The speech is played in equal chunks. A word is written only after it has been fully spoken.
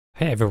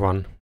Hey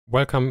everyone,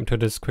 welcome to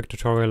this quick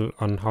tutorial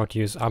on how to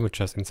use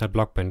armatures inside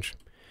Blockbench.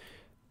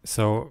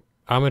 So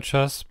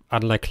armatures,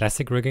 unlike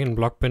classic rigging in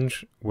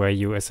Blockbench, where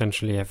you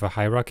essentially have a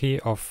hierarchy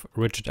of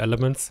rigid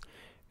elements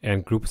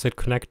and groups that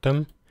connect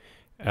them,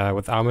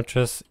 with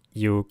armatures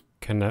you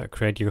can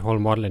create your whole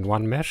model in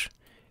one mesh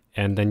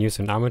and then use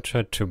an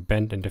armature to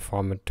bend and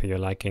deform it to your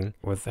liking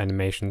with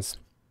animations.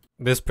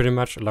 This pretty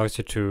much allows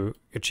you to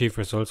achieve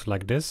results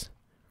like this,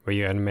 where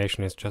your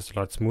animation is just a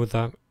lot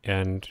smoother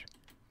and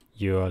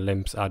your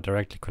limbs are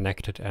directly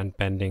connected and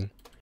bending.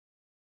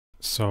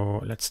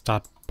 So let's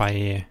start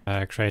by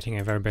creating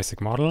a very basic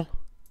model.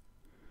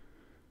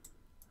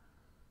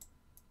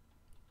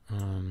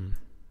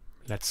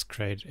 Let's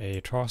create a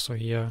torso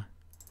here.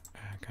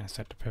 Kind of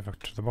set the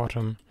pivot to the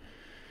bottom.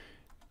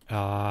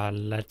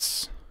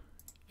 Let's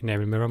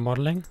enable mirror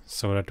modeling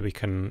so that we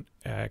can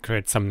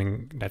create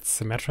something that's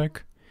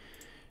symmetric.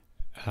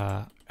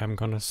 I'm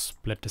gonna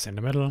split this in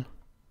the middle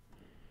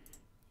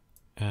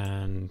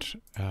and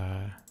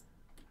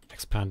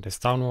expand this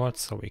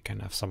downwards so we can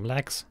have some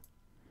legs.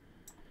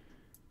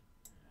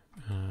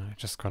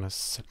 Just gonna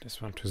set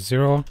this one to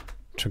 0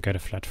 to get a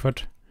flat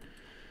foot.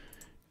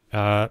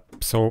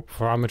 So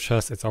for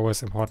armatures it's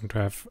always important to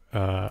have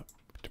a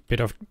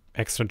bit of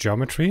extra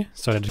geometry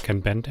so that it can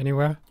bend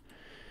anywhere.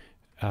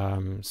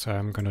 So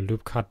I'm gonna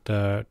loop cut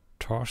the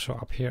torso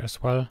up here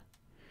as well.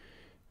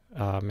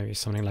 Maybe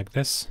something like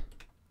this.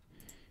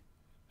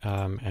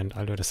 And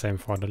I'll do the same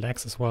for the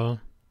legs as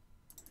well.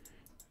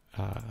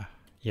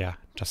 Yeah,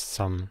 just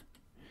some.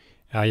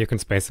 You can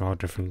space them out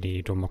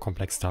differently, do more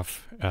complex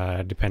stuff,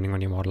 depending on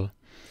your model.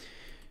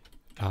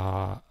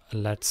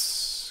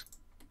 Let's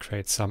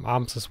create some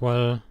arms as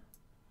well.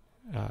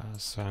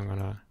 So I'm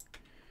gonna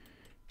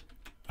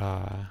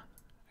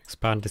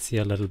expand this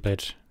here a little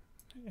bit,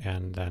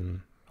 and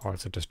then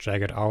also just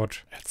drag it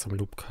out, add some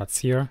loop cuts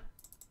here.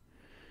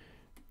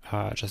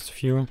 Just a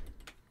few.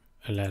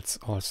 Let's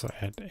also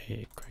add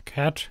a quick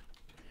head.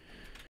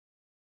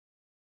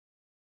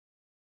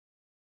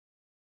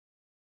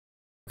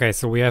 Okay,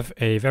 so we have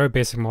a very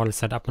basic model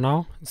set up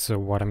now. So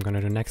what I'm going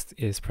to do next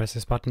is press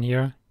this button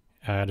here,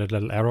 the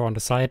little arrow on the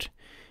side,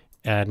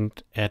 and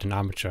add an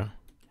armature.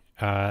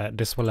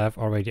 This will have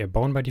already a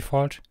bone by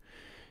default.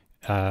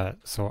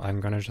 So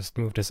I'm going to just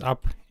move this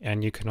up,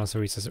 and you can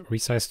also use a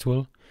resize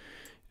tool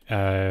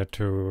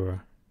to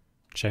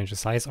change the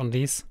size on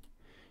these.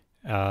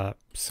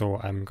 So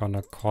I'm going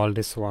to call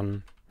this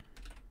one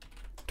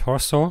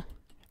torso.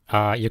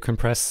 You can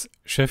press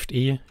Shift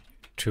E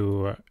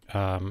to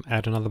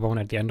add another bone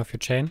at the end of your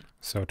chain,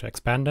 so to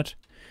expand it.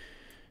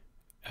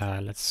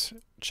 Let's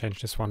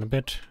change this one a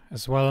bit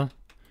as well,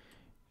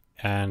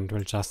 and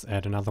we'll just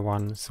add another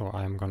one. So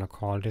I'm gonna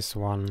call this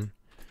one,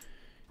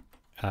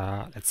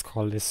 let's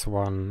call this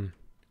one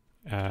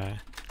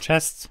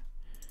chest,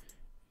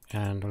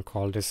 and we'll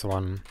call this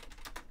one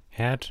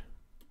head.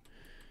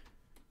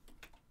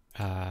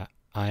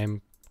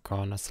 I'm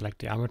gonna select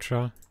the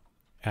armature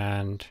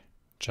and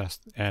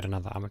just add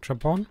another armature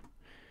bone.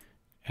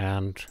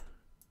 And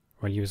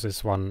we'll use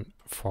this one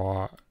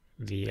for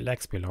the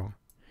legs below.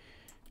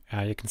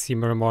 You can see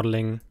mirror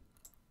modeling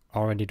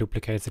already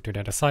duplicates it to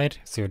the other side,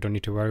 so you don't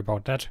need to worry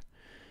about that.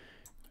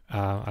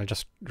 I'll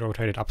just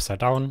rotate it upside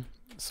down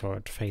so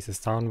it faces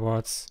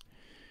downwards,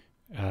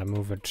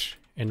 move it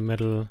in the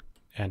middle,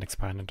 and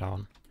expand it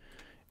down.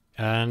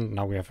 And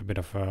now we have a bit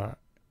of a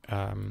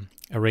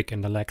rig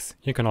in the legs.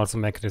 You can also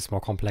make this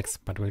more complex,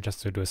 but we'll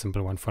just do a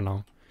simple one for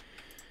now.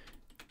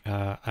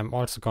 I'm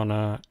also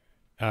gonna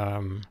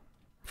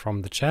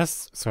from the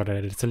chest, so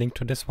that it's a link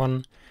to this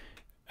one,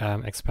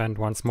 expand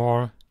once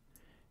more,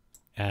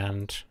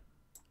 and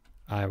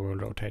I will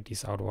rotate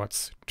these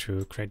outwards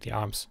to create the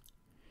arms.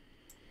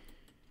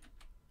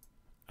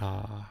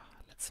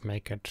 Let's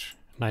make it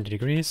 90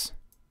 degrees,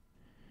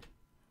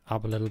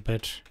 up a little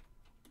bit,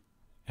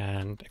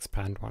 and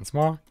expand once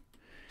more.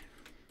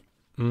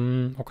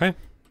 Okay,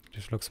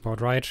 this looks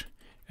about right.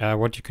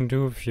 What you can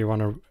do if you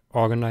want to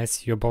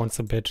organize your bones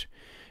a bit,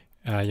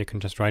 you can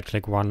just right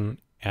click one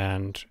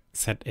and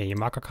set a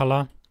marker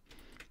color,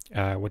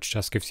 which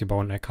just gives your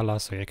bone a color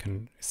so you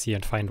can see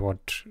and find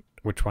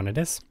which one it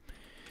is.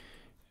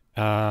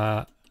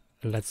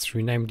 Let's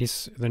rename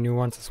the new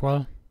ones as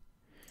well.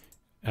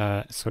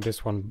 So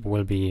this one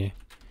will be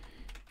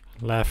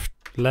left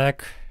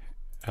leg,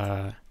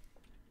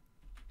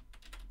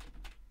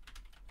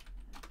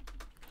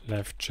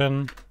 left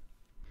chin,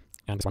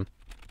 and this one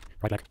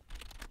right leg,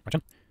 right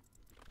chin,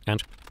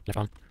 and left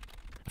arm,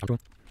 left arm 2.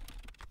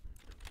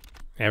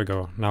 There we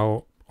go.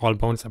 Now all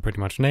bones are pretty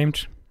much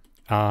named.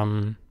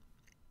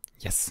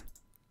 Yes.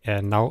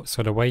 And now,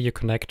 so the way you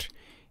connect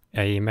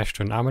a mesh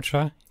to an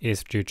armature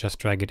is you just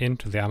drag it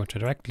into the armature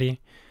directly,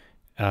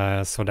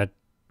 so that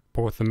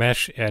both the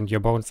mesh and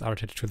your bones are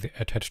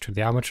attached to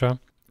the armature.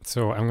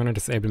 So I'm going to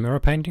disable mirror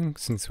painting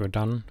since we're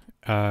done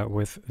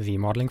with the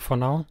modeling for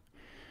now.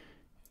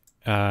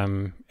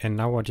 And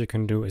now what you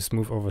can do is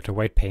move over to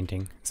weight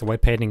painting. So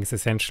weight painting is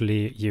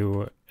essentially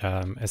you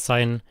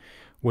assign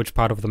which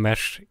part of the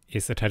mesh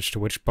is attached to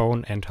which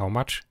bone and how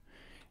much.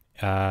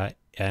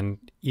 and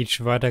each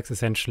vertex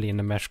essentially in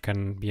the mesh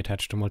can be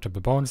attached to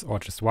multiple bones or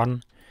just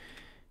one.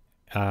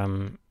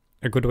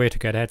 A good way to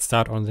get a head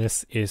start on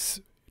this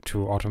is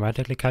to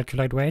automatically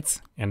calculate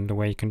weights, and the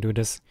way you can do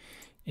this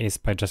is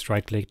by just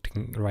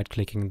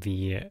right-clicking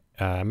the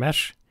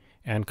mesh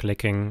and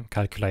clicking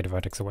calculate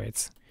vertex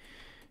weights.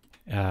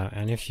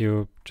 And if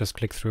you just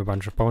click through a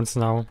bunch of bones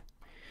now,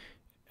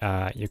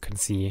 you can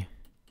see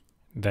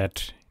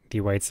that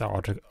the weights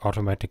are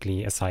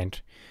automatically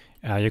assigned.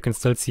 You can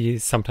still see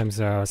sometimes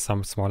there are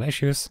some small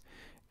issues,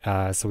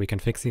 so we can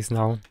fix these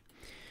now.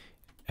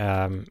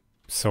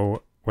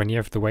 So when you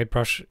have the weight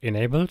brush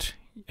enabled,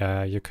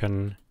 you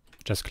can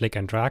just click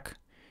and drag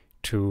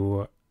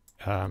to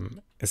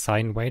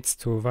assign weights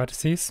to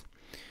vertices.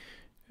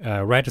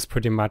 Red is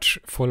pretty much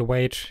full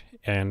weight,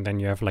 and then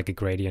you have like a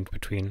gradient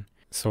between.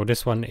 So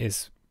this one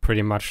is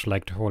pretty much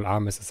like the whole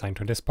arm is assigned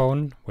to this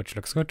bone, which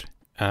looks good.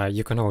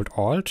 You can hold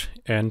Alt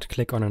and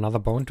click on another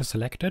bone to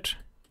select it.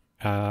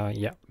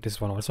 Yeah,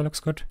 this one also looks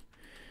good.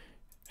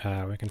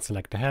 We can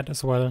select the head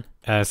as well.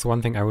 So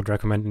one thing I would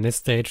recommend in this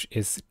stage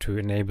is to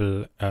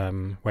enable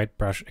weight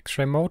brush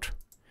X-ray mode.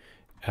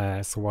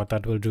 So what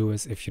that will do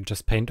is if you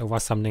just paint over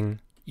something,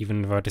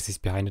 even the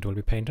vertices behind it will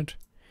be painted,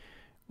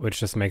 which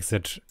just makes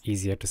it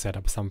easier to set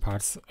up some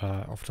parts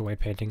of the weight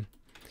painting.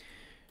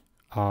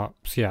 So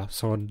yeah,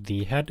 so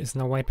the head is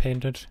now white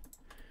painted.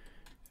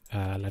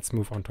 Let's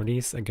move on to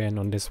these. Again,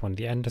 on this one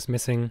the end is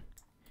missing.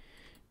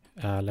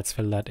 Let's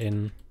fill that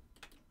in.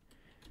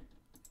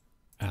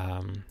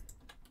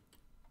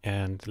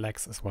 And the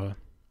legs as well.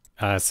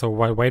 So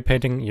while weight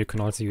painting, you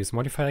can also use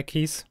modifier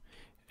keys.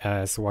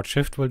 So what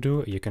Shift will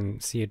do, you can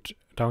see it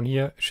down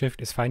here.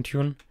 Shift is fine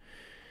tune.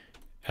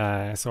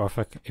 So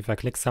if I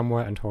click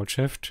somewhere and hold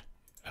Shift,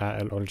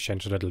 it'll only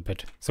change a little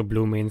bit. So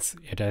blue means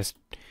it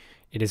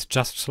is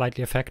just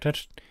slightly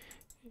affected.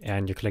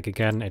 And you click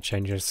again, it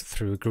changes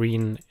through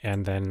green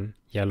and then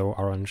yellow,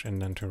 orange,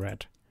 and then to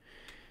red.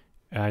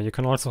 You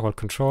can also hold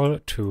Control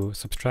to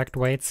subtract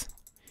weights.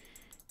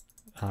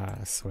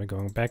 So we're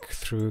going back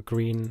through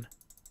green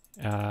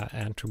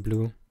and to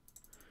blue,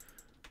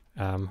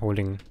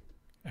 holding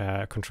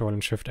Control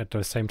and Shift at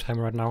the same time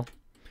right now.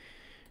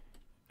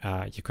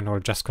 You can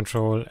hold just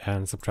Control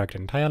and subtract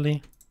it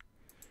entirely.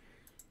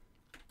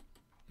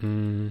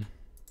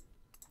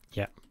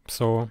 Yeah,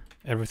 so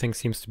everything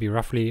seems to be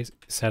roughly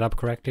set up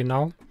correctly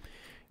now.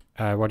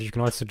 What you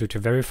can also do to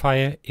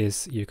verify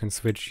is you can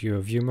switch your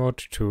view mode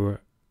to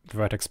the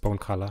vertex bone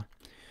color.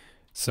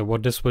 So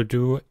what this will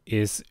do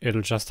is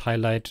it'll just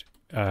highlight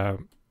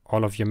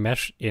all of your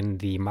mesh in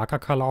the marker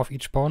color of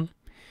each bone.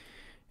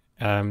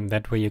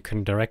 That way you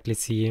can directly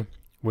see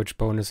which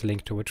bone is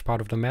linked to which part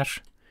of the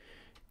mesh.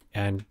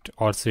 And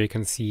also you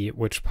can see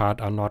which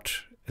part are not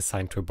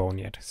assigned to a bone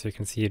yet. So you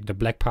can see the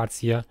black parts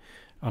here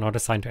are not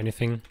assigned to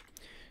anything.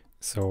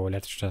 So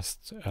let's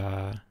just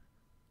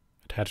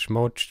attach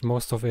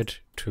most of it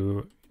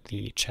to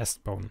the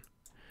chest bone.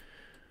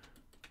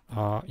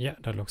 Yeah,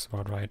 that looks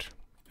about right.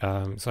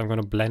 So I'm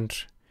going to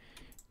blend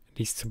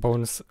these two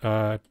bones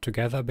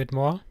together a bit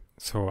more.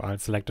 So I'll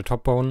select the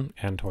top bone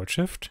and hold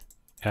Shift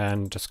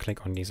and just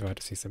click on these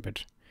vertices a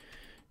bit.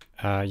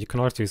 You can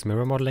also use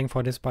mirror modeling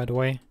for this, by the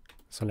way.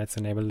 So let's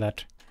enable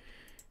that.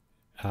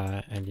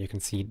 And you can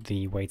see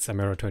the weights are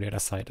mirrored to the other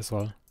side as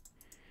well.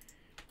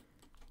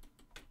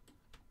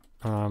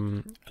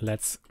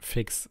 Let's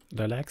fix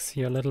the legs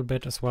here a little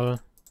bit as well.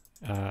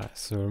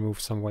 So remove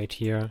some weight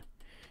here,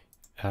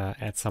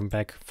 add some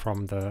back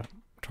from the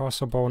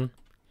torso bone.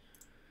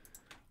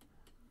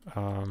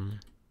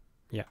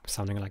 Yeah,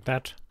 something like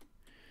that.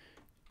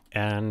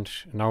 And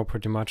now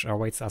pretty much our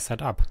weights are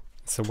set up.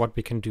 So what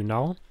we can do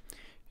now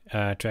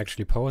to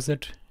actually pose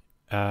it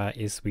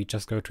is we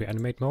just go to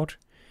animate mode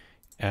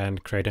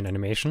and create an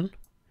animation.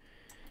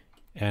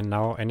 And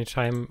now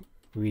anytime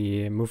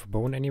we move a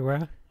bone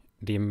anywhere,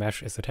 the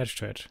mesh is attached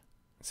to it.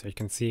 So you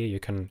can see you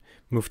can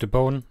move the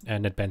bone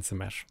and it bends the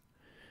mesh.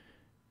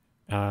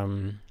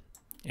 And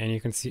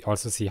you can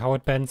also see how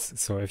it bends.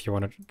 So if you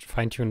want to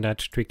fine tune that,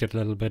 tweak it a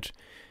little bit,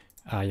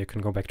 you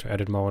can go back to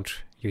edit mode,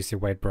 use your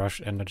weight brush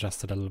and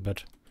adjust it a little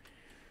bit.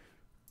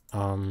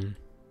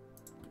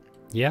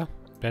 Yeah,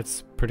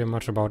 that's pretty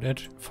much about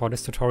it for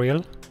this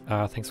tutorial.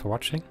 Thanks for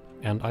watching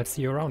and I'll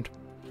see you around.